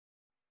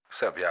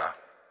What's up, y'all?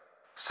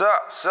 Sup?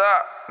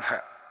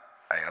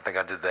 Hey, I think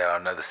I did that on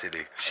another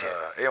CD. Shit.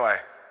 Anyway,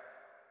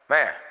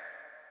 man,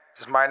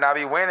 this might not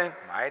be winning.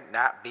 Might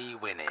not be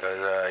winning. Cause,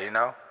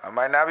 I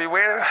might not be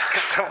winning.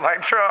 Something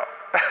like Trump.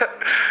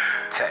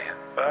 Tell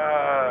you.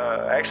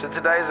 Actually,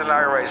 today's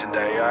inauguration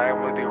day.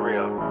 I'm gonna be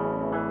real.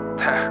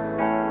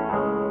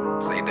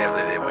 So he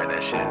definitely didn't win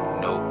that shit.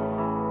 Nope.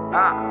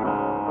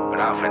 But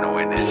I'm finna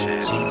win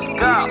this shit.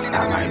 Go.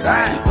 I might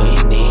not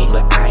be winning,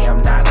 but I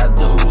am not a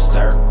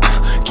loser.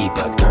 Keep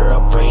a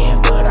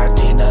girlfriend, but I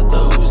tend to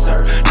lose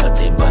her.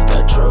 Nothing but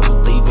the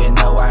truth, even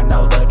though I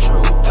know the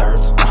truth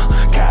hurts.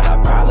 Got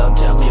a problem,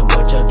 tell me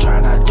what you're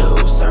tryna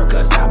do, sir.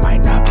 Cause I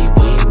might not be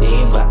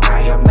winning, but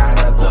I am not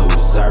a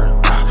loser.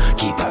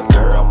 Keep a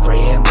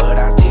girlfriend, but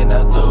I tend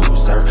to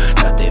lose her.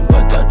 Nothing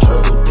but the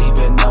truth,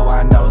 even though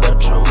I know the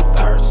truth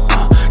hurts.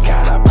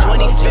 Got a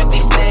problem, tell me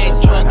what you're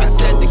tryna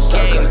do,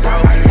 sir. Cause I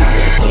might not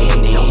be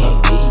winning. On the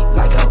beat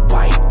like a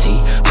white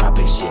tee,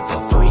 dropping shit for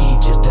free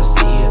just to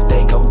see if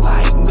they gon'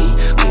 like me.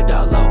 Lived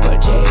all over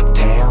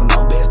Jacktown,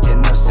 known best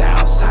in the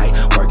South Side.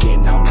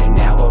 Working on an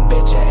album,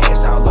 bet your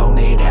ass all on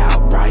it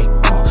outright.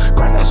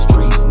 Grind the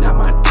streets, now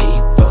my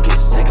teeth fucking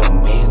sick of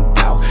men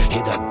out.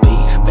 Hit the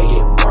beat, make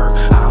it work.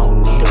 I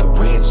don't need a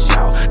wrench,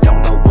 y'all.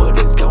 Don't know what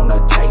it's gonna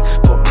take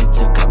for me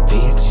to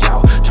convince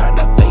y'all.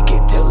 Tryna fake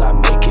it till I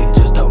make it,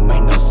 just don't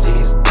make no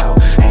sense, though.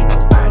 Ain't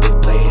nobody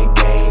playing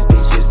games,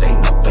 bitches ain't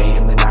no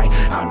family night.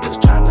 I'm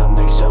just tryna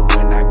make sure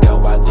when I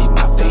go, I leave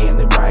my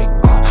family right.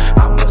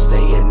 I'ma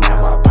say it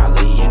now, I'll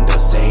probably end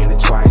up saying it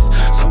twice.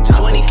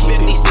 Sometimes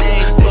 2050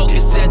 stage,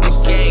 focus at the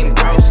game,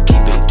 bro.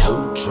 Keep it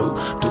too true,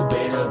 do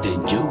better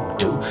than you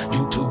do.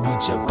 You two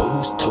with your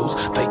booze tools,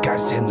 fake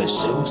ice in the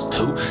shoes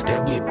too.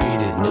 That whip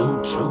beat is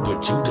new, true,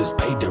 but you just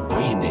paid to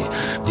win it.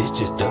 This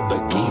just the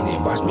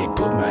beginning, watch me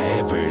put my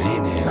effort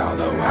in it.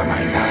 Although I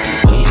might not be